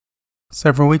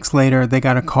Several weeks later, they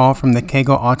got a call from the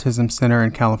Cagle Autism Center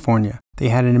in California. They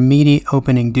had an immediate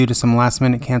opening due to some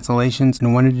last-minute cancellations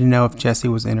and wanted to know if Jesse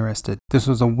was interested. This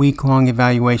was a week-long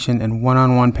evaluation and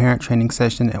one-on-one parent training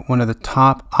session at one of the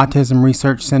top autism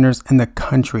research centers in the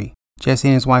country. Jesse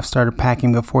and his wife started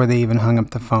packing before they even hung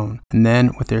up the phone, and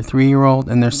then, with their 3-year-old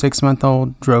and their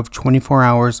 6-month-old, drove 24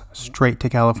 hours straight to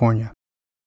California.